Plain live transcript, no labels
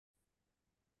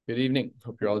Good evening.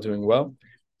 Hope you're all doing well.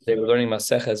 Today we're learning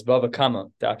Maseches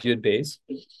Kiddushin Daf Beis,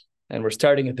 and we're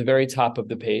starting at the very top of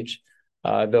the page,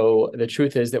 though the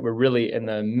truth is that we're really in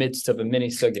the midst of a mini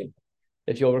sugya.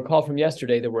 If you'll recall from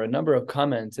yesterday, there were a number of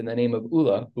comments in the name of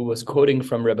Ula, who was quoting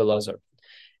from Rebbe Lazar,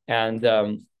 and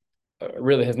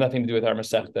really has nothing to do with our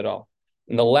Masech at all.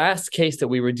 And the last case that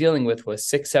we were dealing with was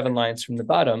 6-7 lines from the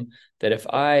bottom, that if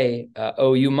I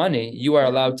owe you money, you are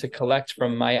allowed to collect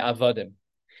from my avadim.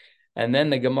 And then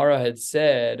the Gemara had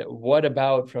said, what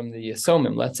about from the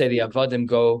Yasomim? Let's say the Avadim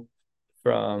go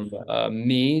from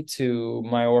me to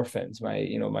my orphans,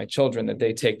 my children, that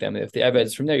they take them. If the Eved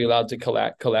is from there, you're allowed to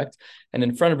collect. And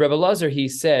in front of Rebbe Lazar, he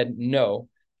said, no,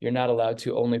 you're not allowed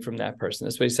to, only from that person.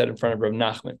 That's what he said in front of Rav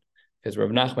Nachman, because Rav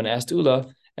Nachman asked Ula,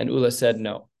 and Ula said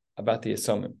no about the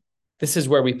Yasomim. This is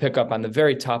where we pick up on the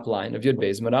very top line of Yud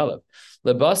Beis Mud Aleph.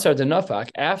 Lebasar denafak,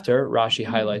 after, Rashi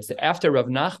highlights that after Rav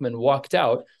Nachman walked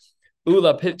out,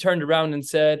 Ula turned around and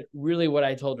said, really what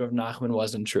I told Rav Nachman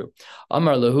wasn't true.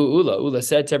 Amar lahu Ula. Ula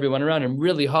said to everyone around him,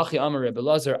 really, hachi amar Rebbe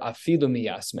Lazar afilu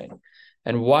miyasme.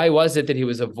 And why was it that he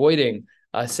was avoiding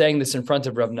saying this in front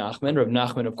of Rav Nachman? Rav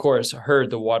Nachman, of course,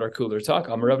 heard the water cooler talk.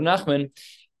 Amar Rav Nachman,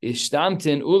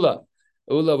 ishtamtin Ula.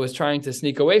 Ula was trying to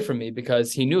sneak away from me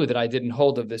because he knew that I didn't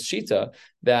hold of this shita,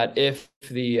 that if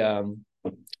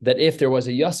there was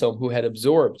a yasom who had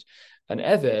absorbed an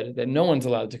Eved, that no one's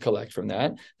allowed to collect from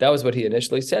that. That was what he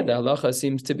initially said. The halacha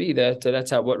seems to be that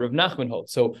that's what Rav Nachman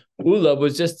holds. So Ula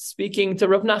was just speaking to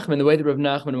Rav Nachman the way that Rav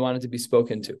Nachman wanted to be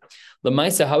spoken to.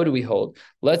 Lamaisa, how do we hold?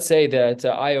 Let's say that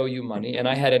I owe you money and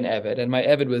I had an Eved, and my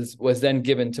Eved was then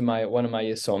given to one of my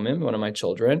Yasomim, one of my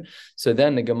children. So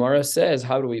then the Gemara says,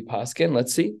 how do we paskin?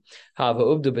 Let's see. Hava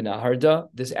Uvdu b'Naharda.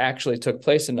 This actually took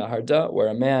place in Naharda, where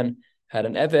a man had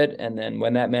an Eved, and then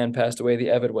when that man passed away, the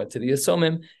Eved went to the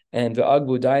Yasomim, and the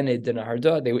Agbu Daine de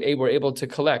Naharda, they were able to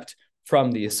collect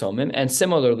from the Yasomim. And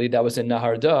similarly, that was in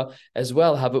Naharda as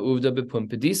well, Hava Uvda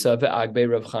b'Pumpedisa ve'agbe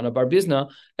Rav Chana bar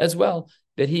Bizna as well,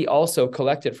 that he also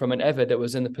collected from an Eved that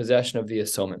was in the possession of the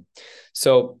Yasomim.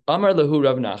 So Amar Lahu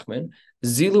Rav Nachman,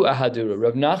 Zilu Ahadura,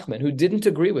 Rav Nachman, who didn't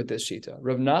agree with this shita.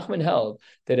 Rav Nachman held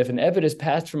that if an Eved is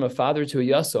passed from a father to a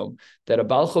Yasom, that a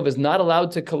Balchov is not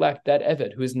allowed to collect that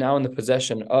Eved, who is now in the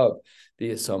possession of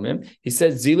the Yasomim. He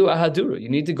said, Zilu Ahadura, you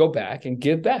need to go back and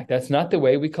give back. That's not the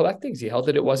way we collect things. He held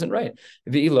that it wasn't right.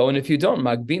 V'ilo, and if you don't,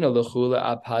 Magbina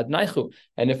L'chula Abhad Naichu.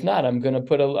 And if not, I'm going to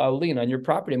put a lien on your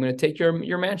property. I'm going to take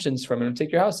your mansions from it and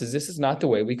take your houses. This is not the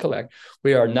way we collect.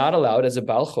 We are not allowed, as a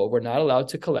Balchov, we're not allowed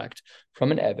to collect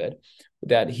from an Eved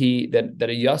that a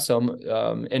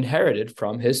Yasom inherited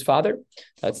from his father.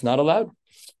 That's not allowed.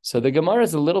 So the Gemara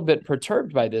is a little bit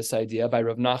perturbed by this idea, by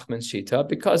Rav Nachman's shita,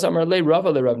 because Amar le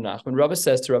Rava le Rav Nachman. Rava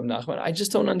says to Rav Nachman, I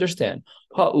just don't understand.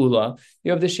 Ha-Ula,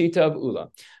 you have the shita of Ula,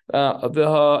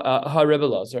 ha-Rebbe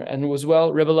Lazar, and as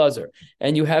well Rebbe Lazar.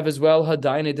 And you have as well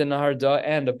ha-Daine de Naharda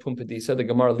and a Pumpedisa. The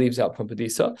Gemara leaves out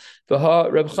Pumpedisa.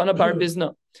 Reb Chana bar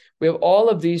Bizna. We have all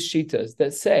of these shitas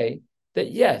that say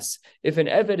that yes, if an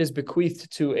Eved is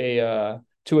bequeathed to a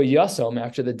Yasom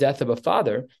after the death of a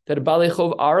father, that a Balei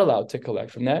Chov are allowed to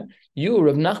collect from that. You,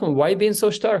 Rav Nachman, why are you being so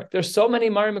stark? There's so many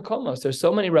Mari Mekomos, there's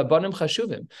so many Rabbanim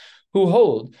Chashuvim who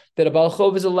hold that a Balei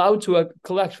Chov is allowed to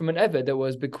collect from an Eved that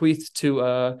was bequeathed to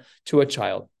a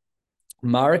child.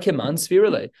 Mara Keman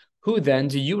Svirale. Who then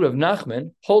do you, Rav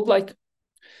Nachman, hold like?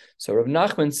 So Rav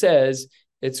Nachman says,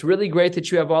 it's really great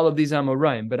that you have all of these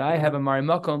Amoraim, but I have a Mari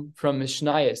Makom from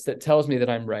Mishnayos that tells me that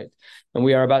I'm right. And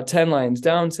we are about 10 lines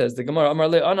down, says the Gemara, Amar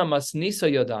le ana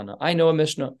masnisa yodana. I know a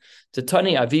Mishnah.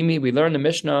 Tatani Avimi, we learn the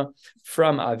Mishnah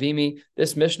from Avimi.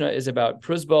 This Mishnah is about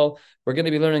Pruzbal. We're going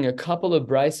to be learning a couple of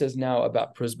braises now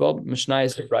about Pruzbal,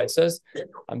 Mishnayos and braises.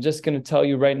 I'm just going to tell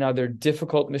you right now, they're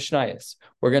difficult Mishnayos.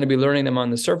 We're going to be learning them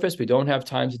on the surface. We don't have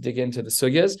time to dig into the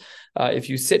sugyas. If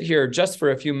you sit here just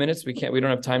for a few minutes, we don't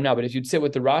have time now, but if you'd sit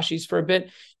with the Rashis for a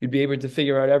bit, you'd be able to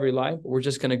figure out every line. We're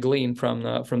just going to glean from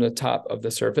the top of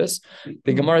the surface.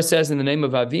 The Gemara says in the name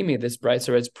of Avimi, this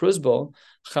brisa reads Pruzbal,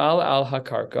 Chal al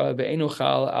hakarka, ve'enu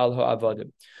chal al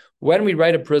ha'avadim. When we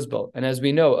write a Pruzbal, and as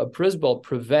we know, a Pruzbal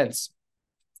prevents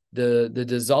the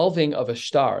dissolving of a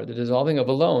shtar, the dissolving of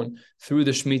a loan through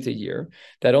the Shemitah year.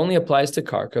 That only applies to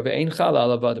karka, ve'en chal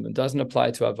al avadim. It doesn't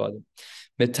apply to avadim.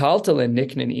 Metaltal and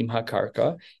niknin im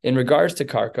hakarka. In regards to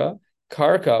karka,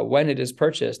 when it is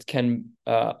purchased, can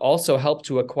also help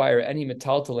to acquire any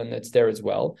metaltalin that's there as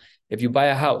well. If you buy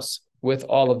a house with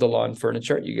all of the lawn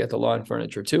furniture, you get the lawn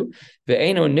furniture too.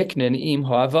 Ve'eno niknin im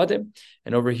ha'avadim.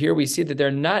 And over here we see that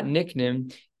they're not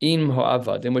niknim im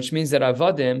ha'avadim, which means that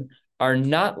avadim are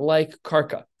not like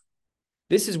karka.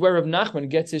 This is where Rav Nachman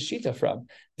gets his shita from,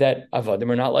 that avadim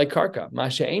are not like karka.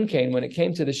 Masha ein kain, when it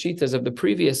came to the shitas of the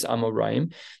previous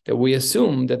Amoraim, that we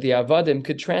assume that the avadim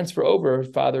could transfer over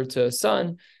father to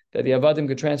son, that the avadim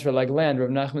could transfer like land. Rav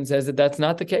Nachman says that that's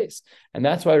not the case. And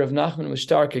that's why Rav Nachman was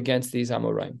stark against these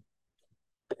Amoraim.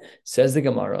 Says the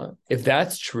Gemara, if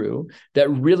that's true, that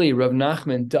really Rav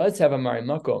Nachman does have a Mari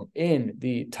Makom in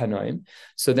the Tanaim,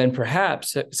 so then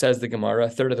perhaps, says the Gemara, a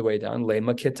third of the way down,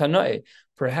 Lema Kitanai,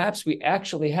 perhaps we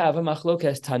actually have a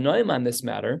Machlokes Tanaim on this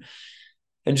matter.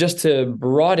 And just to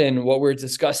broaden what we're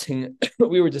discussing,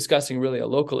 we were discussing really a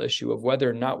local issue of whether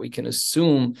or not we can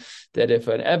assume that if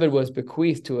an Eved was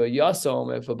bequeathed to a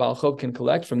Yasom, if a Baal Chov can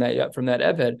collect from that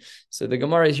Eved. So the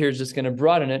Gemara here is just going to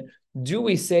broaden it. Do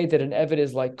we say that an Eved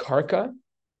is like Karka?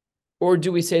 Or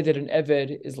do we say that an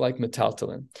Eved is like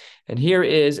Metaltalin? And here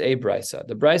is a Brisa.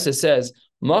 The Brisa says,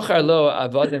 Machar lo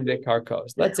avadim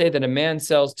ve'karkos. Let's say that a man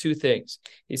sells two things.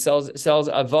 He sells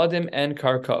avadim and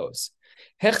karkos.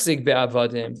 Hechzik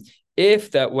be'avadim.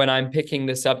 If that when I'm picking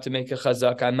this up to make a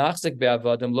chazak, I'm machzik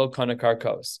be'avadim lo kana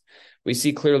karkos. We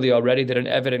see clearly already that an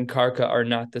Eved and karka are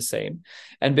not the same.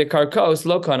 And be'karkos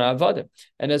lo kana avadim.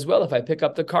 And as well, if I pick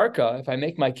up the karka, if I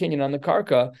make my kinyan on the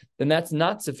karka, then that's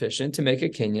not sufficient to make a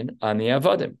kinyan on the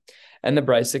avadim. And the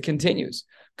Brisa continues.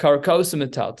 Karkos and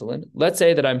metaltalin. Let's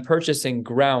say that I'm purchasing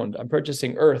ground, I'm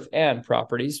purchasing earth and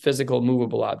properties, physical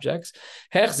movable objects.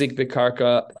 Hechzik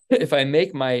be'karka. If I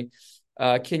make my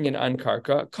kinyan on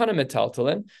karka, kana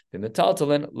metaltalin, the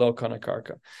metaltalin lo kana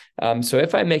karka. So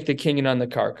if I make the kinyan on the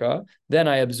karka, then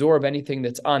I absorb anything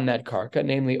that's on that karka,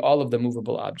 namely all of the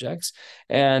movable objects.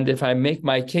 And if I make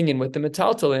my kinyan with the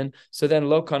metaltalin, so then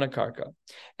lo kana karka.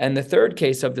 And the third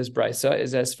case of this brisa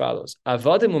is as follows: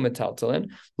 avadim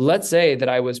u'metaltalin. Let's say that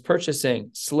I was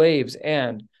purchasing slaves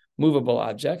and movable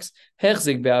objects.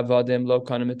 Hechzik be'avadim lo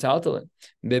kana metaltalin.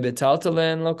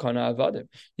 Be'metaltalin lo kana avadim.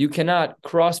 You cannot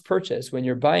cross-purchase when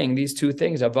you're buying these two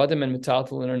things. Avadim and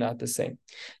metaltalin are not the same.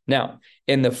 Now,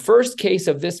 in the first case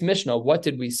of this Mishnah, what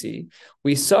did we see?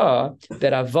 We saw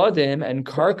that avadim and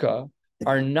karka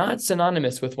are not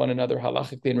synonymous with one another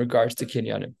halachically in regards to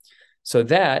kinyanim. So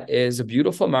that is a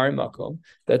beautiful Mari Makom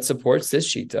that supports this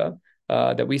shita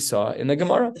that we saw in the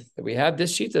Gemara, that we have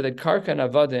this shita that karka and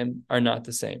avadim are not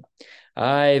the same. We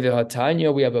have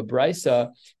a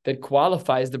brisa that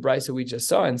qualifies the brisa we just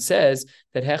saw and says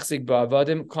that hechzik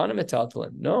ba'avadim kana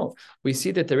metaltalin. No, we see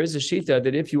that there is a shita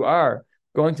that if you are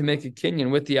going to make a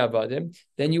kinyan with the avadim,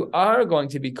 then you are going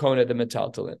to be kona the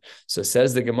metaltalin. So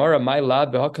says the Gemara, my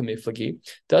lab b'hakamiflagi.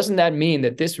 Doesn't that mean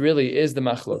that this really is the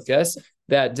machlokes?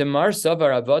 That demar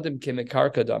savar avadim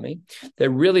kimikarka dami, that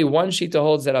really one shita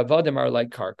holds that avadim are like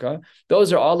karka.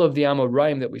 Those are all of the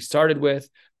Amoraim that we started with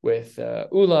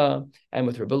Ula, and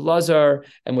with Rabbi Lazar,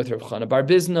 and with Rabbi Chana Bar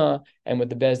Bizna, and with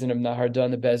the Bezdin of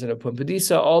Nahardan, the Bezdin of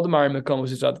Pumpadisa, all the Mari Makom,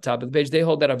 which is at the top of the page, they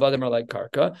hold that avadim are like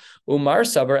karka. Umar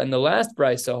Savar, and the last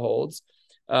brisa holds,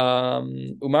 the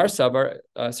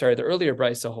earlier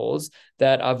brisa holds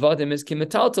that avadim is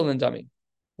kimetaltalin dami.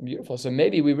 Beautiful. So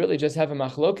maybe we really just have a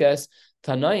machlokes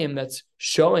Tanaim that's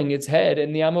showing its head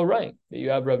in the Amoraim. You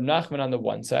have Rav Nachman on the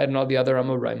one side and all the other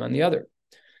Amoraim on the other.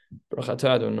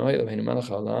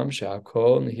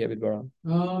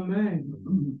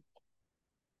 Amen.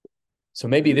 So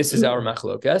maybe this is our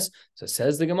machlokes. So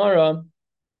says the Gemara,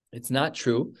 it's not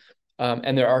true.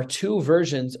 And there are two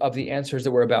versions of the answers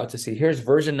that we're about to see. Here's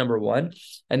version number one.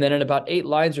 And then in about 8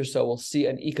 lines or so, we'll see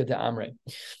an Ika de Amre.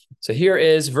 So here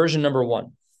is version number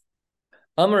one.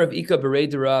 Amar of Ika Berei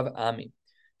Derav Ami.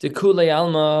 Dekule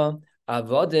Alma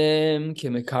Avadim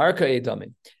Kimikarka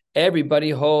Edami.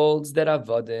 Everybody holds that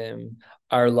Avadim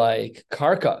are like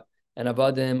Karka, and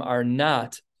Avadim are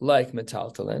not like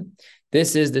Metaltalin.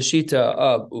 This is the Shita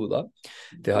of Ula.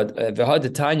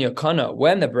 V'hadatanya Kana.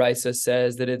 When the Brisa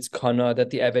says that it's Kana, that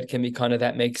the Eved can be Kana,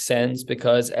 that makes sense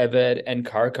because Eved and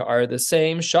Karka are the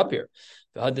same Shapir.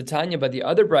 V'hadatanya, but the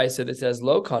other Brisa that says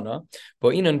Lo Kana,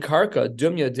 Bo'inan Karka,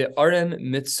 Dumya de Arem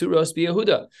Mitsuros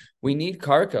B'Yehuda. We need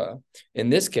Karka in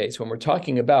this case when we're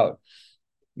talking about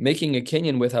making a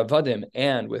kinyan with avadim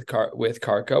and with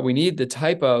karka. We need the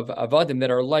type of avadim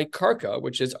that are like karka,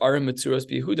 which is Arim Mitzuros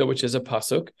B'Yehuda, which is a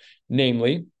pasuk,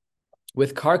 namely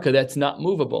with karka that's not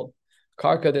movable.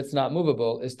 Karka that's not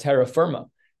movable is terra firma.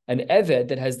 An eved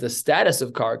that has the status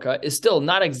of karka is still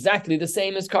not exactly the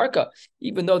same as karka,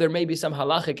 even though there may be some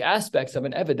halachic aspects of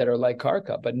an eved that are like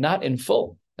karka, but not in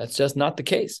full. That's just not the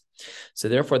case. So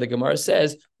therefore, the Gemara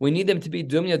says we need them to be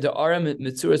dumya de aram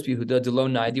mitzuras bihuda de lo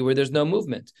naidi, where there's no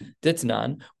movement.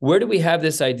 Ditnan. Where do we have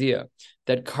this idea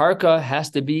that karka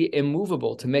has to be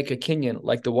immovable to make a kinyan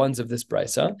like the ones of this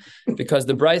brisa? Because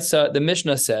the brisa, the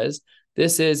Mishnah says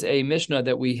This is a Mishnah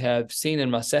that we have seen in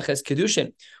Maseches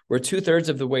Kiddushin. We're 2/3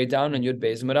 of the way down on Yud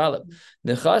Beis Amud Aleph.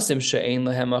 Nechasim she'ein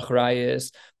lehem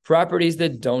achrayis, properties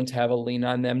that don't have a lien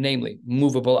on them, namely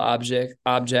movable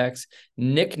objects.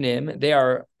 Niknim,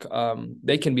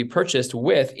 they can be purchased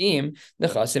with im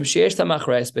nechasim she'esh tam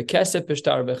achrayis bekesef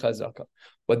b'shtar v'chazaka.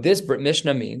 What this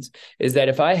Mishnah means is that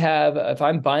if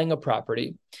I'm buying a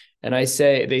property, and they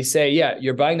say, yeah,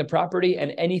 you're buying the property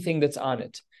and anything that's on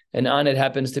it. And on it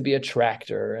happens to be a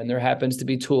tractor, and there happens to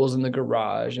be tools in the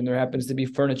garage, and there happens to be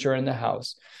furniture in the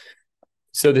house.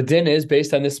 So the din is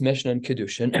based on this Mishnah in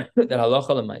Kiddushin that halacha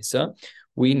l'maisa,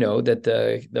 we know that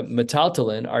the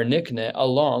metaltalin are nikne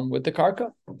along with the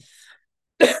karka.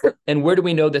 And where do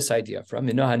we know this idea from?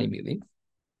 Minohani mili.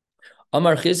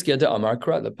 Amar Chizkiya de Amar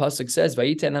Kra. The pasuk says,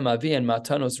 "Vayiten hamavi and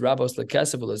matanos rabos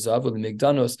lekesef ulezav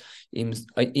ulemigdanos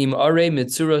im are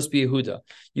mitzuros biYehuda."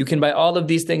 You can buy all of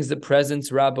these things: the presents,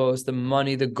 rabos, the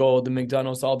money, the gold, the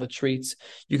migdanos, all the treats.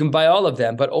 You can buy all of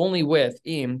them, but only with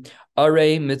im are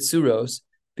mitzuros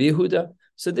biYehuda.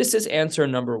 So this is answer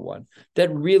number one. That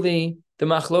really the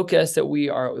machlokes that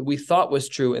we thought was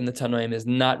true in the Tanoim is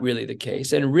not really the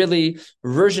case, and really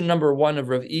version number one of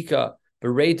Rav Ika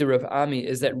Bereder of Ami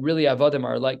is that really avodim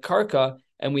are like karka,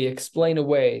 and we explain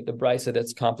away the brisa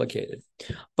that's complicated.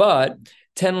 But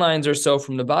 10 lines or so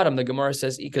from the bottom, the Gemara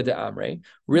says Ika de Amre.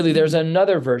 Really, there's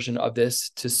another version of this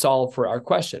to solve for our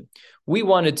question. We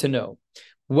wanted to know,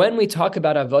 when we talk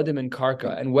about avodim and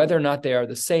karka and whether or not they are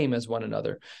the same as one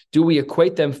another, do we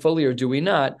equate them fully or do we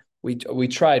not? We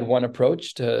tried one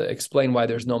approach to explain why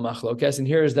there's no machlokes, and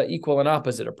here is the equal and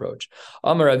opposite approach.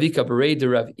 Amar Avika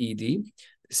Bereder Rav Idi.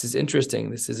 This is interesting.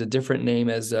 This is a different name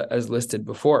as listed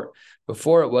before.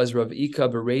 Before it was Rav Ika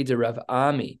Bereder Rav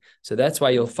Ami. So that's why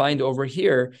you'll find over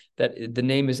here that the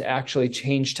name is actually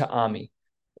changed to Ami.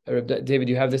 David,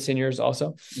 you have this in yours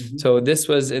also? Mm-hmm. So this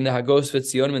was in the Hagos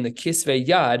V'Tzionim, in the Kisvei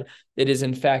Yad. It is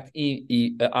in fact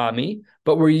Ami,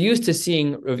 but we're used to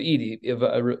seeing Rav Idi.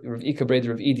 Rav Ika Bereder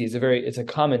Rav Idi it's a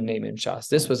common name in Shas.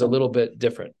 This was a little bit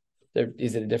different.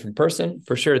 Is it a different person?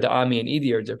 For sure, the Ami and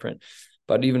Idi are different.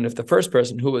 But even if the first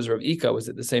person, who was Rav Ika, was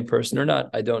it the same person or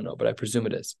not? I don't know, but I presume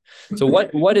it is. So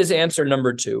what is answer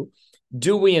number two?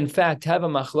 Do we in fact have a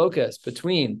machlokas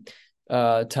between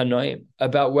Tanoim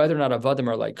about whether or not avodim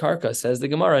are like karka? Says the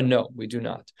Gemara, no, we do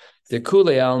not. The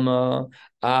kule alma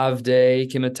avde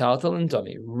kimetaltalin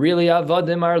dami. Really,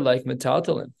 avodim are like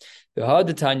metaltalin.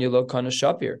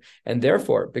 And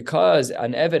therefore, because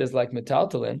an eved is like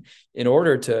metaltalin, in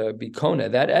order to be kona,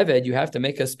 that eved, you have to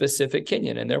make a specific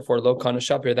kinyan, and therefore lo kana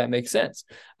shapir, that makes sense.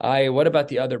 What about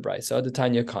the other brisa, the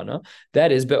Tanya kana?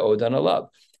 That is be'odan alav.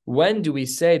 When do we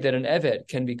say that an eved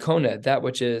can be kona, that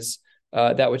which is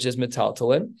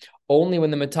metaltalin? Only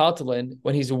when the metaltalin,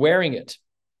 when he's wearing it,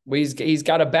 he's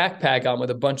got a backpack on with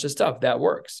a bunch of stuff, that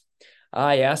works.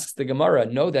 Asks the Gemara,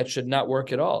 no, that should not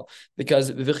work at all,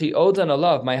 because v'chi odan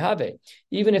alav ma'have,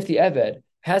 even if the eved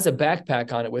has a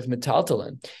backpack on it with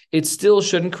metaltalin, it still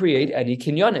shouldn't create any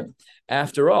kinyanim.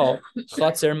 After all,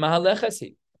 chatzer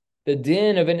mahalechasi. The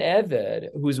din of an eved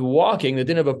who's walking, the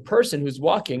din of a person who's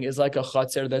walking is like a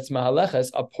chatzer that's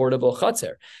mahaleches, a portable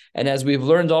chatzer. And as we've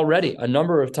learned already a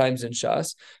number of times in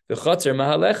Shas, the chatzer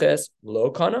mahaleches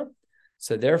lo kana.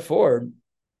 So therefore,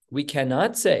 we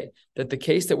cannot say that the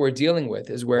case that we're dealing with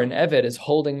is where an eved is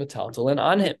holding metaltalin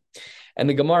on him. And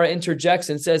the Gemara interjects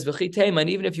and says, and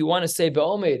even if you want to say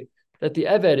be'omed, that the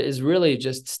eved is really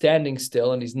just standing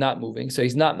still and he's not moving, so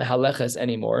he's not mehaleches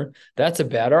anymore, that's a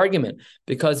bad argument.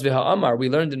 Because v'ha'amar, we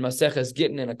learned in Maseches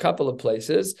Gittin in a couple of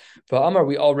places, v'ha'amar,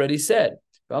 we already said,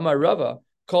 v'ha'amar Rava,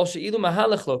 kol she'ilu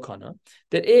mahalech lo kana,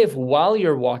 that if while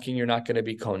you're walking you're not going to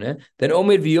be kona, then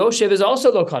omed v'yoshev is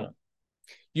also lo kana.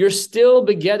 You're still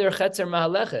begeder chetzer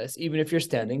mahaleches, even if you're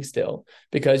standing still,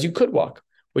 because you could walk,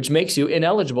 which makes you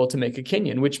ineligible to make a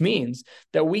kinyan, which means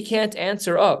that we can't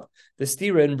answer up the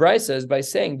stira in Brisas by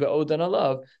saying be'odan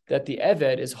alav that the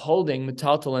eved is holding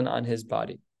metaltalin on his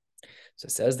body. So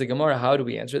says the Gemara, how do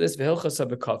we answer this?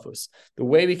 The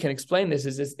way we can explain this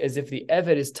is as if the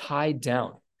eved is tied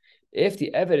down. If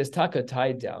the eved is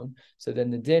tied down, so then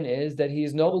the din is that he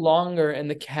is no longer in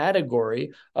the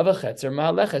category of a chetzer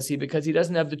mahalechasi, because he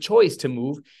doesn't have the choice to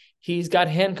move. He's got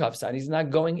handcuffs on. He's not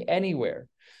going anywhere.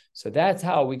 So that's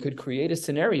how we could create a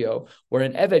scenario where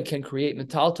an eved can create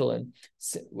metaltalin,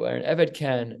 where an eved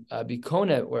can be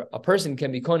kona, where a person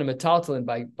can be kona metaltalin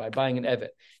by buying an eved.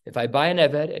 If I buy an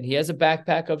eved and he has a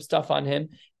backpack of stuff on him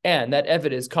and that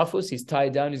Eved is kafus, he's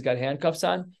tied down, he's got handcuffs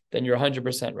on, then you're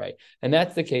 100% right. And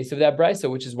that's the case of that brisa,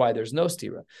 which is why there's no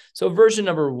stira. So version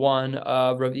number one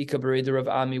of Rav Ika Bereda Rav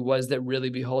Ami was that really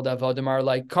behold avodim are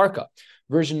like karka.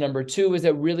 Version number two is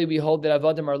that really we hold that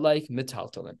avodim are like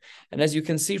metaltalin. And as you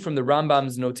can see from the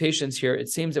Rambam's notations here, it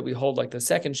seems that we hold like the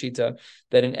second shita,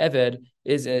 that an Eved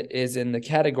is in the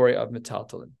category of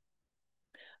metaltalin.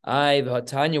 We have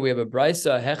a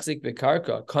brisa hechzik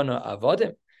bekarka kana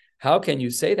avodim. How can you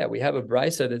say that? We have a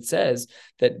brisa that says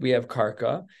that we have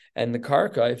karka, and the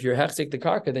karka, if you're hechzik the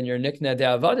karka, then you're nikna de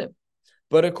avodim.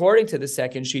 But according to the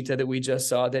second shita that we just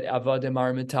saw, that avodim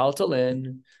are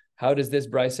metaltalin, how does this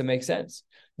brisa make sense?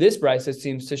 This brisa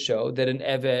seems to show that an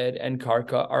eved and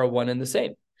karka are one and the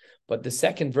same. But the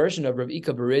second version of Rav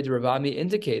Ika Bered Rav Ami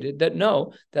indicated that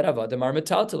no, that avodim are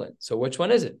metaltalin. So which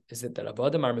one is it? Is it that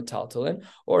avodim are metaltalin,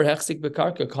 or hechzik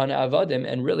bekarka kana avodim,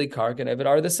 and really karka and eved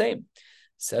are the same?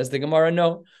 Says the Gemara,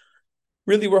 no.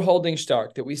 Really, we're holding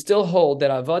stark, that we still hold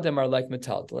that avodim are like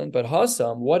metaltalin, but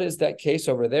hasam, what is that case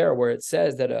over there where it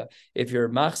says that if you're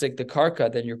machzik the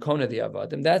karka, then you're kona the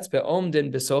avodim? That's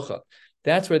be'omdin besocha.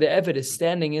 That's where the eved is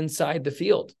standing inside the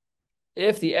field.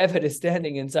 If the eved is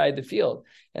standing inside the field,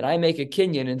 and I make a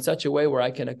kinyan in such a way where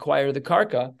I can acquire the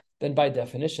karka, then by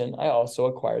definition, I also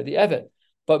acquire the eved.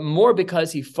 But more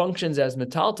because he functions as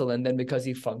metaltalin than because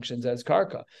he functions as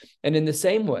karka. And in the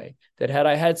same way that had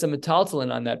I had some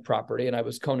metaltalin on that property and I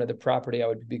was kona the property, I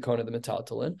would be kona the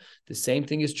metaltalin. The same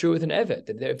thing is true with an eved.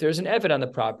 If there's an eved on the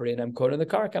property and I'm kona the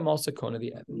karka, I'm also kona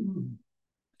the eved.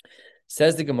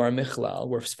 Says the Gemara Michlal,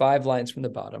 we're 5 lines from the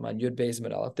bottom on Yud Beis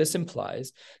Mid Aleph. This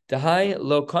implies Dahai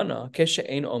lo kana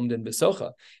keshe'ein omdin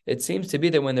besocha. It seems to be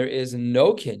that when there is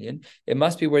no kinyan, it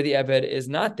must be where the eved is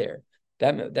not there.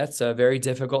 That's a very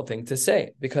difficult thing to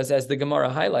say, because as the Gemara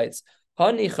highlights,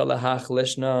 I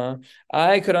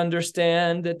could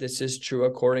understand that this is true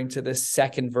according to the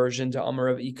second version to Amar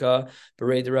of Ika,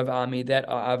 Bereda Rav Ami, that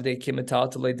Avde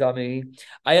Kimatal Dami.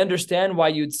 I understand why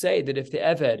you'd say that if the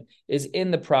Eved is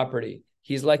in the property,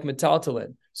 he's like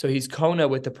metaltalin, so he's kona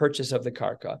with the purchase of the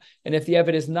karka. And if the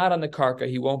Eved is not on the karka,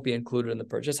 he won't be included in the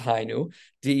purchase. Hainu,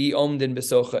 di omdin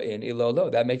besocha in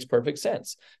ilolo. That makes perfect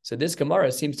sense. So this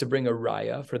Gemara seems to bring a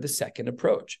raya for the second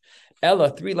approach.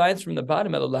 Ella, 3 lines from the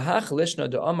bottom.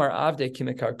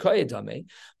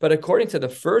 But according to the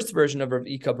first version of Rav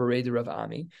Ika Bereda Rav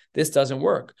Ami, this doesn't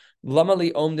work.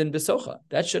 Lamali omdin besocha.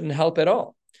 That shouldn't help at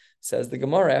all. Says the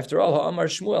Gemara, after all, Ha'amar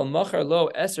Shmuel, Machar lo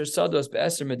eser sados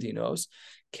be'eser medinos,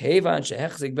 kevan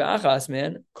shehechzik be'achas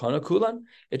man, kana kulan.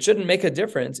 It shouldn't make a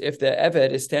difference if the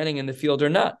Eved is standing in the field or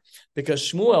not, because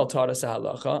Shmuel taught us a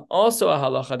halacha, also a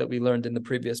halacha that we learned in the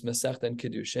previous Masechta and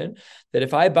Kiddushin, that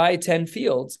if I buy 10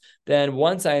 fields, then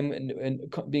once I'm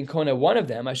being kona one of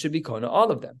them, I should be kona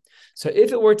all of them. So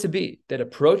if it were to be that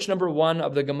approach number 1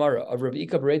 of the Gemara of Rav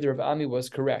Ika Bereda Rav Ami was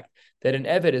correct, that an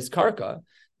Eved is karka,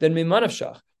 then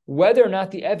mimanavshach, whether or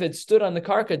not the Eved stood on the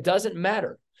karka doesn't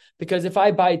matter. Because if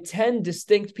I buy 10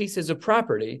 distinct pieces of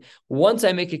property, once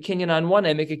I make a kinyan on one,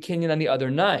 I make a kinyan on the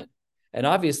other 9. And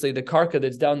obviously the karka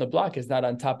that's down the block is not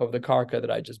on top of the karka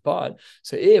that I just bought.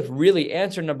 So if really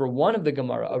answer number 1 of the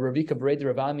Gemara of Rav Ika Bereda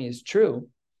Rav Ami is true,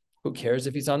 who cares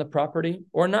if he's on the property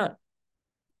or not?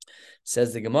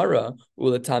 Says the Gemara,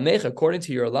 according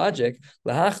to your logic,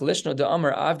 according to the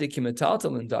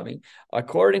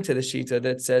shita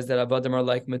that says that avodim are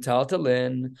like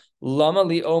metaltalin, lama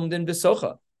li omdin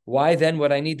besocha. Why then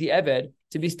would I need the Eved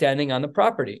to be standing on the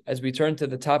property? As we turn to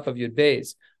the top of Yud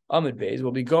Beis, Amud Beis,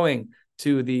 we'll be going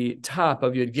to the top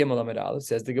of Yud Gimel Amud Aleph.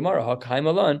 Says the Gemara, Hakaim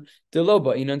Alon,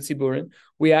 Deloba Inon Siburin.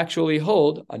 We actually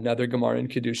hold another Gemara in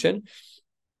Kiddushin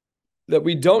that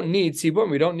we don't need tzibur,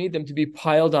 we don't need them to be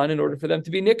piled on in order for them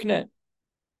to be nikneh.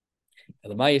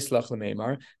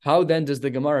 How then does the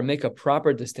Gemara make a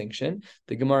proper distinction?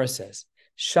 The Gemara says,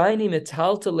 "Shiny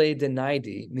metaltale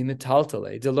denaidi mi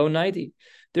metaltale delo naidi."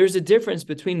 There's a difference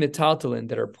between metaltalin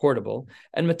that are portable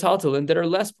and metaltalin that are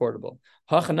less portable.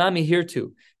 Hachanami here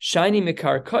too. Shiny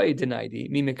mikarkai denaidi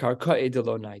mi mikarkai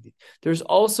delo naidi. There's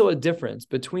also a difference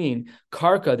between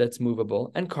karka that's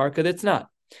movable and karka that's not.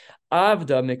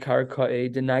 Avda mikarkae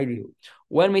denaidihu.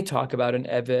 When we talk about an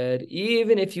Eved,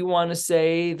 even if you want to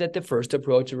say that the first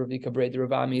approach of Rav Ika Bereda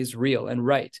Rav Ami is real and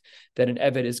right, that an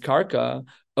Eved is karka,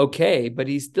 okay, but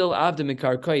he's still Avda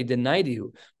mikarkae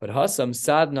denaidihu. But hasam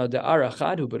sadna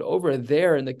de'arachadhu. But over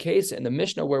there in the case in the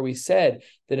Mishnah where we said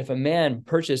that if a man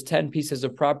purchased 10 pieces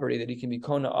of property, that he can be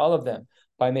kona all of them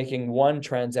by making one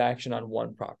transaction on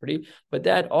one property, but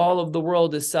that all of the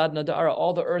world is sadna da'ara,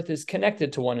 all the earth is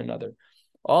connected to one another.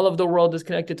 All of the world is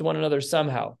connected to one another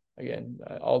somehow. Again,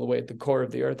 all the way at the core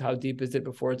of the earth. How deep is it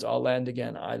before it's all land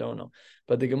again? I don't know.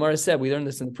 But the Gemara said, we learned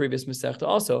this in the previous Masechta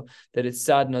also, that it's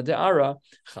sadna de'ara,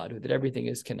 chadu, that everything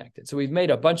is connected. So we've made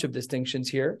a bunch of distinctions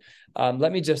here.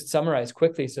 Let me just summarize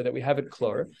quickly so that we have it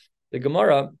clear. The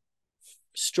Gemara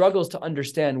struggles to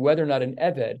understand whether or not an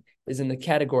eved is in the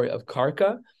category of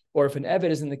karka, or if an eved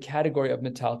is in the category of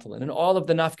metaltalin, and all of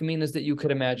the nafkaminas that you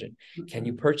could imagine. Can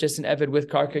you purchase an eved with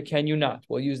karka? Can you not?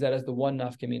 We'll use that as the one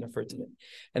nafkamina for today.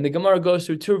 And the Gemara goes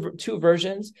through two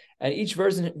versions, and each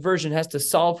version has to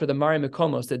solve for the Mari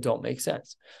Mekomos that don't make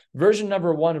sense. Version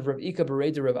number 1 of Rav Ika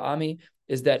Bereda Rav Ami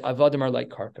is that avadim are like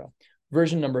karka.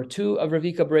 Version number 2 of Rav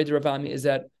Ika Bereda Rav Ami is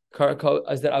that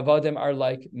avadim are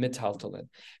like metaltalin.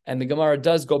 And the Gemara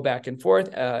does go back and forth,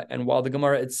 and while the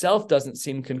Gemara itself doesn't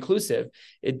seem conclusive,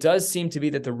 it does seem to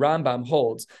be that the Rambam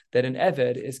holds that an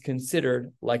eved is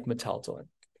considered like metaltalin.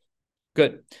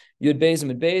 Good. Yud Beis and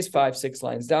Mid Beis, 5-6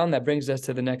 lines down. That brings us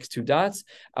to the next 2 dots.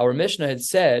 Our Mishnah had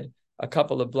said a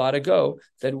couple of blot ago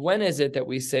that when is it that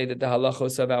we say that the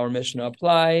halachos of our Mishnah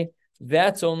apply?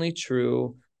 That's only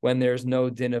true when there's no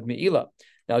din of me'ilah.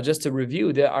 Now, just to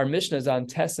review, our Mishnah is on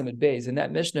Tesamid Beis, and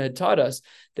that Mishnah had taught us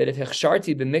that if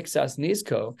hechsharti b'mixas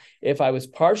nizko, if I was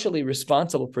partially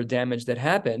responsible for damage that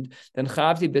happened, then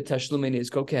chavti b'tashlume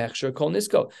nizko kehechshar kol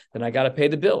nizko, then I got to pay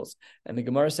the bills. And the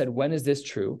Gemara said, when is this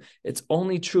true? It's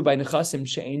only true by nechasim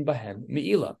she'ein bahem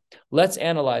me'ilah. Let's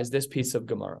analyze this piece of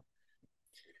Gemara.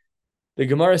 The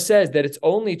Gemara says that it's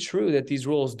only true that these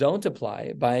rules don't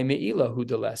apply by me'ilah hu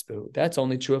delesbehu. That's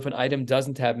only true if an item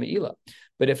doesn't have me'ilah.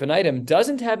 But if an item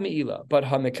doesn't have me'ilah, but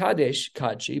ha-mekadesh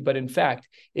kadshi, but in fact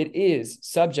it is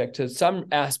subject to some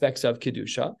aspects of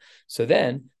kedusha, so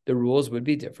then the rules would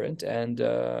be different, and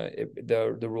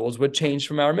the rules would change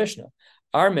from our Mishnah.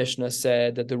 Our Mishnah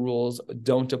said that the rules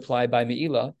don't apply by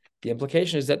me'ilah. The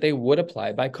implication is that they would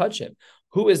apply by kachim.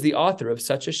 Who is the author of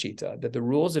such a shita, that the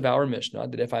rules of our Mishnah,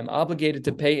 that if I'm obligated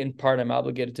to pay in part, I'm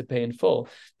obligated to pay in full,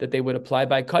 that they would apply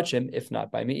by kachim, if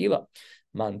not by me'ilah?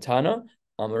 Mantana,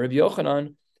 Amar Rabbi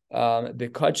Yochanan,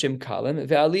 Bekachim Kalim,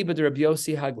 Ve'aliba de Rabbi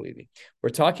Yossi Haglili. We're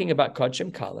talking about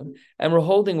Kachim Kalim, and we're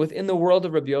holding within the world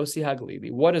of Rabbi Yossi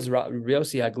Haglili. What does Rabbi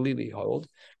Yossi Haglili hold?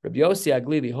 Rabbi Yossi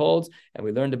Haglili holds, and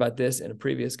we learned about this in a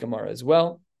previous Gemara as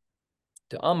well,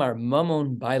 to Amar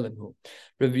Mamon Bailimhu.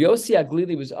 Rabbi Yossi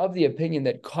Haglili was of the opinion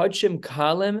that Kachim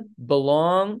Kalim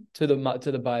belong to the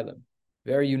Bailim.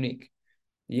 Very unique.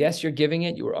 Yes, you're giving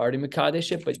it, you were already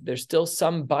Mekadesh it, but there's still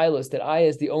some bilas that I,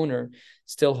 as the owner,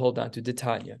 still hold on to.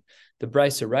 Detanya. The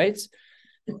Brisa writes,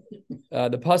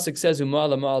 the Pasuk says,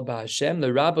 Umal amal ba'Hashem,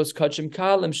 l'rabos kachim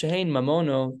kalim shehein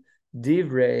mamono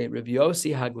divrei Rabbi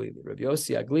Yossi Haglili. Rabbi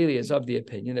Yossi Haglili is of the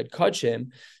opinion that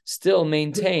kachim still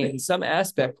maintain some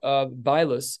aspect of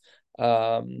bilas,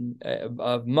 of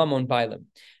mamon bailim.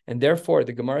 And therefore,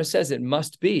 the Gemara says it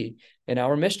must be in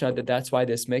our Mishnah that's why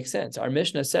this makes sense. Our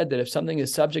Mishnah said that if something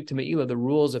is subject to me'ilah, the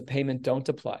rules of payment don't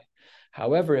apply.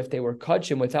 However, if they were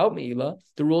kachim without me'ilah,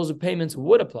 the rules of payments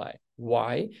would apply.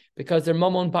 Why? Because they're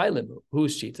mamon bailim.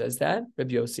 Whose shita is that?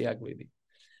 Rabbi Yossi Haglili.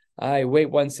 Wait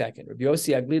 1 second. Rabbi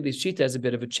Yossi Haglili's shita has a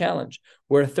bit of a challenge.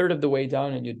 We're a third of the way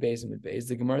down in Yud Beis and Mid Beis.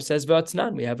 The Gemara says,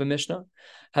 V'atznan, we have a Mishnah.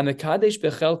 Ha-mekadesh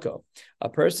bechelko, a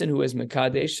person who is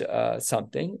mekadesh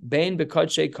something, bein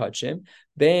bekachei kachim,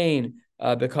 bein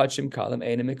bekachim kalim,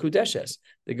 ein mekudeshes.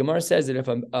 The Gemara says that if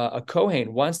a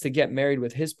Kohen wants to get married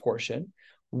with his portion,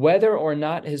 whether or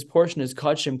not his portion is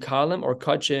kachim kalim or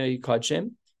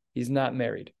kachim, he's not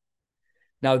married.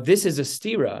 Now, this is a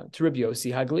stira to Rabbi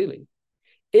Yossi Haglili.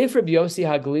 If Rabbi Yossi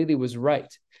Haglili was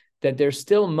right, that there's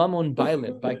still mamon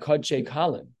bailim by kachim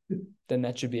kalim, then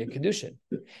that should be a Kiddushin.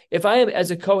 If I,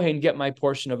 as a Kohen, get my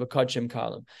portion of a Kachim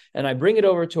Kalim, and I bring it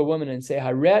over to a woman and say,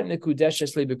 Harat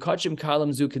Mikudeshes li b'Kachim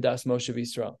Kalim zu Kedas Moshe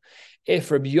Yisrael. If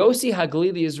Rabbi Yossi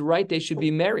Haglili is right, they should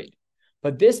be married.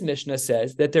 But this Mishnah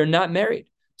says that they're not married.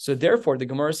 So therefore, the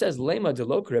Gemara says, Lema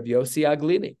delok Rabbi Yossi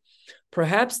Haglili.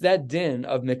 Perhaps that din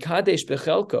of Mekadesh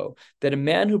Bechelko, that a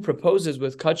man who proposes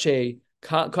with Kachim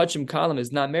Kalim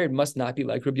is not married, must not be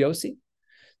like Rabbi Yossi.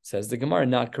 Says the Gemara,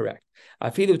 not correct.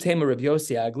 Afilu tema Rabbi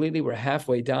Yossi Haglili, we're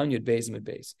halfway down Yud Beis Mid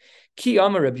Beis. Ki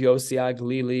Amar Rabbi Yossi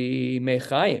Haglili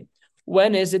mechayim.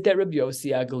 When is it that Rabbi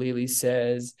Yossi Haglili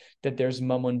says that there's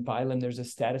mamon bailim, there's a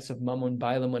status of mamon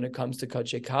bailim when it comes to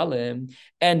kachei kalim,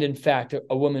 and in fact,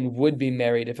 a woman would be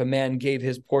married if a man gave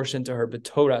his portion to her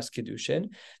b'toras kedushin?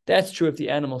 That's true if the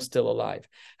animal's still alive.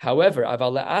 However,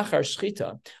 aval le'achar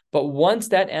shchita, but once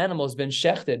that animal has been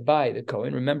shechted by the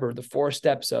Kohen, remember the 4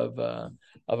 steps of a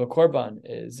korban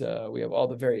is we have all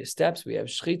the various steps. We have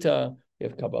shchita, we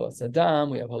have kabbalas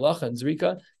adam, we have halacha and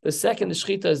zrika. The second the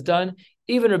shchita is done,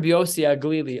 Even Rabbi Yossi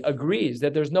Aglili agrees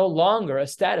that there's no longer a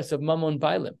status of Mamon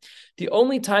Bailim. The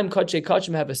only time Kodshe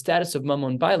Kodshim have a status of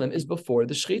Mamon Bailim is before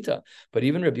the Shechita. But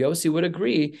even Rabbi Yossi would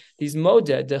agree, these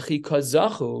Modeh Dechi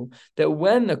Kazachu, that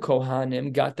when the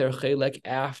Kohanim got their Chelek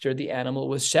after the animal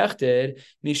was shechted,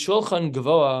 Mishulchan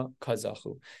Gvoa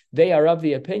Kazachu. They are of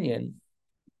the opinion,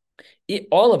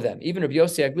 all of them, even Rabbi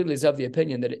Yossi Aglili is of the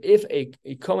opinion that if a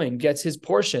Kohen gets his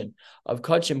portion of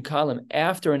Kodshim Kalim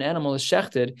after an animal is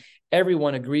shechted,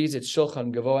 everyone agrees it's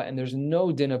Shulchan Gavoa and there's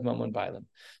no din of Mamon Bailim.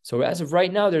 So as of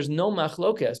right now, there's no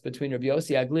machlokes between Rabbi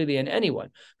Yossi Aglili and anyone.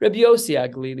 Rabbi Yossi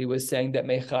Aglili was saying that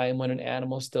Mechayim, when an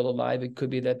animal's still alive, it could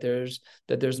be that there's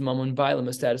Mamon Bailim,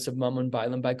 a status of Mamon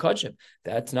Bailim by Kodshim.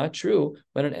 That's not true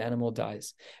when an animal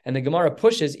dies. And the Gemara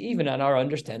pushes even on our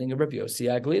understanding of Rabbi Yossi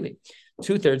Aglili.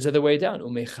 2/3 of the way down.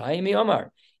 Umechayim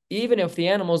Omar. Even if the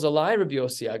animal's alive, Rabbi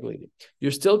Yossi Aglili,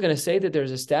 you're still going to say that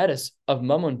there's a status of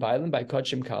Mamon Bailim by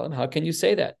Kodshim Kalim. How can you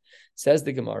say that? Says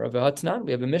the Gemara,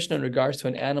 we have a Mishnah in regards to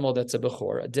an animal that's a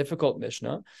Bechor, a difficult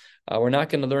Mishnah. We're not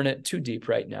going to learn it too deep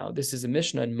right now. This is a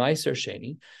Mishnah in Meiser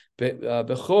Sheni.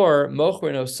 Bechor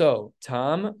mochrin oso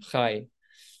tam chai.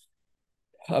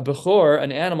 A Bechor,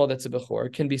 an animal that's a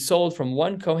Bechor, can be sold from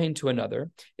one Kohen to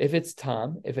another if it's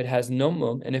tam, if it has no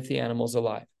mum, and if the animal's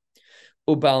alive.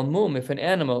 Ubal mum, if an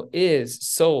animal is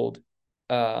sold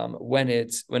when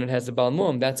it has a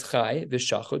balmum, that's chai,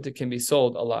 v'shachut, it can be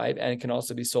sold alive, and it can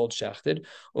also be sold shechted.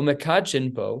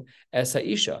 Umekadjin bo es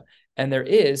ha'isha, and there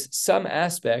is some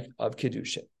aspect of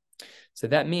kiddushin. So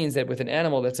that means that with an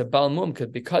animal that's a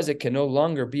balmum, because it can no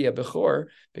longer be a bechor,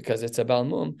 because it's a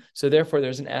balmum, so therefore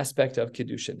there's an aspect of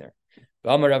kiddushin there.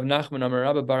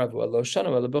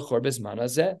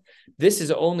 This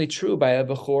is only true by a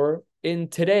bechor in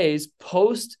today's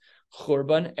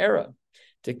post-Churban era.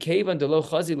 Since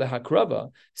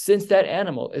that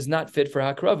animal is not fit for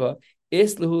hakrava,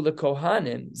 isluhu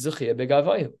lekohanim zuchia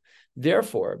begavohu.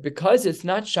 Therefore, because it's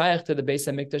not shaykh to the Beis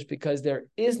HaMikdash, because there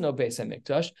is no Beis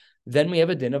HaMikdash, then we have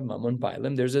a din of Mamon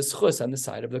Bailim. There's a schus on the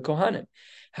side of the kohanim.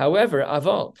 However,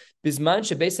 aval bisman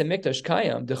shebeis HaMikdash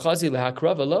kayam dechazi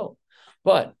lehakrava lo.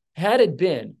 But had it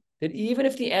been that even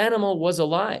if the animal was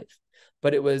alive,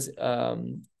 but it was,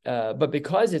 but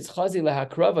because it's chazi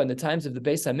lehakrava in the times of the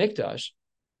Beis HaMikdash,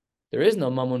 there is no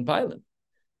Mamon Bailim.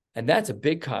 And that's a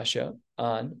big kasha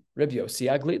on Rabbi Yossi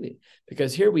Aglili.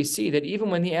 Because here we see that even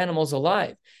when the animal's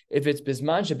alive, if it's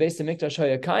Bizman Shebeis HaMikdash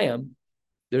Hayakayim,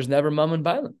 there's never Mamon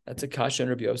Bailim. That's a kasha on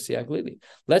Rabbi Yossi Aglili.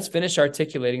 Let's finish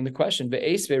articulating the question.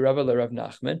 Ve'esve Rava le Rav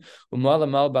Nachman, u'mal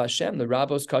amal ba'Hashem, the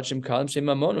Rabos Kachim Kalim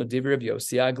Shemamonu, div Rabbi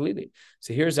Yossi Aglili.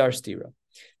 So here's our stira.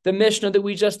 The Mishnah that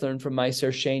we just learned from Meiser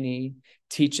Sheni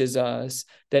teaches us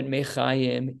that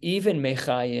Mechayim, even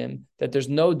Mechayim, that there's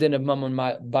no din of Mamon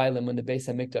Bailim when the Beis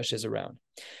HaMikdash is around.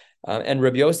 And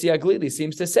Rabbi Yossi Aglili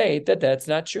seems to say that that's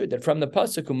not true, that from the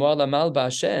Pasuk, U'mal amal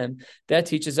ba'Hashem, that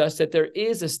teaches us that there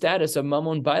is a status of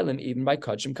Mamon Bailim even by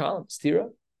Kachim Kalim. Stira?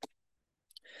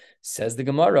 Says the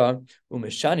Gemara,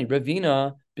 Umeshani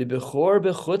Ravina, Bibechor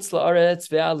bechutz la'aretz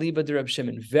ve'aliba de Reb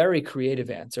Shimon. Very creative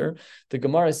answer. The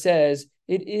Gemara says,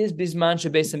 it is Bizman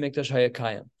Shebeis HaMikdash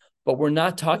Hayakayim. But we're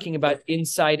not talking about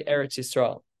inside Eretz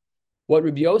Yisrael. What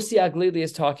Rabbi Yossi Aglili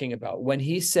is talking about when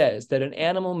he says that an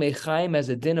animal mechayim has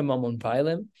a din of Mamon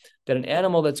Bailim, that an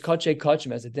animal that's kachei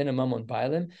kachim has a din of Mamon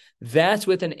Bailim, that's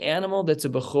with an animal that's a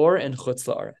bechor and chutz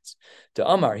la'aretz. To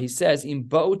Amar, he says, Im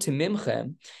ba'u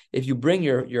timimchem, if you bring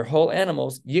your whole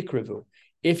animals, yikrevu.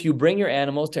 If you bring your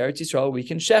animals to Eretz Yisrael, we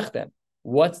can shech them.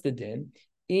 What's the din?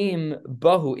 Im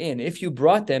bahu in. If you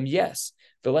brought them, yes.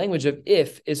 The language of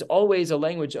if is always a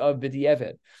language of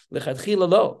b'di'eved. L'chadchila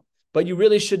lo. But you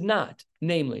really should not.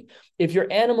 Namely, if your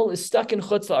animal is stuck in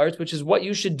chutz la'aretz, which is what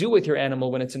you should do with your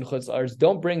animal when it's in chutz la'aretz,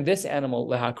 don't bring this animal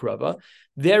lehakrava.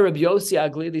 There, Rabbi Yossi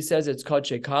Aglili says it's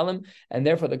kachei kalim, and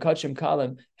therefore the kachim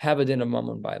kalim have a din of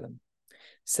mamon bailim.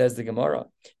 Says the Gemara.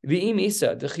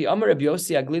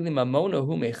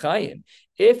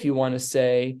 If you want to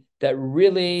say that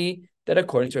really, that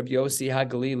according to Rabbi Yossi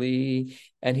Haglili,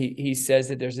 and he says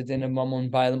that there's a din of mamon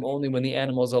bailim only when the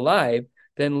animal is alive,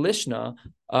 then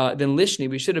Lishni,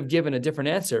 we should have given a different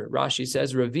answer. Rashi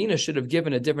says Ravina should have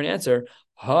given a different answer.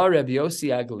 Ha Rabbi Yossi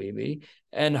Aglili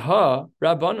and Ha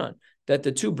Rabbanan. That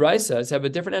the two Brisas have a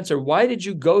different answer. Why did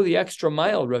you go the extra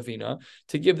mile, Ravina,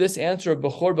 to give this answer of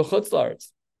Bechor B'chutz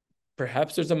La'aretz?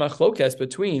 Perhaps there's a machlokes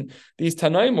between these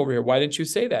Tanaim over here. Why didn't you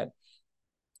say that?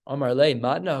 Amar le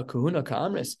matna kahuna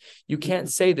ka'amris. You can't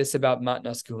say this about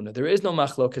matnas kahuna. There is no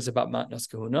machlokas about matnas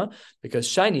kahuna because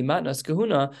shiny matnas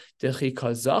kahuna dechi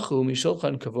kazachu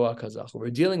mishulchan kavoa kazachu.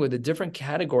 We're dealing with a different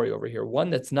category over here,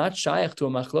 one that's not shaykh to a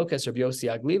machlokas Rabbi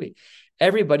Yossi Aglivi.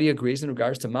 Everybody agrees in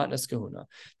regards to matnas kahuna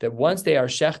that once they are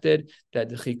shechted, that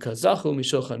dechi kazachu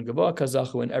mishulchan kavoa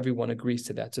kazachu, and everyone agrees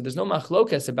to that. So there's no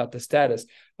machlokas about the status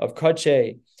of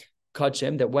kachim,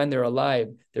 that when they're alive,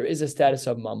 there is a status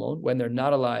of mammon. When they're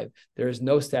not alive, there is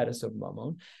no status of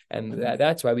mammon. And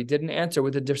that's why we didn't answer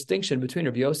with a distinction between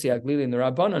Rabbi Yossi Aglili and the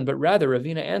Rabbanon, but rather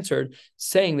Ravina answered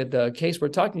saying that the case we're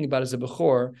talking about is a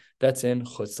Bechor that's in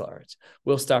Chutz La'aretz.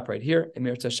 We'll stop right here.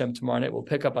 Emir Tashem tomorrow night. We'll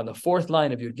pick up on the fourth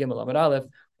line of Yud Gimel Amud Aleph.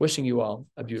 Wishing you all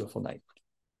a beautiful night.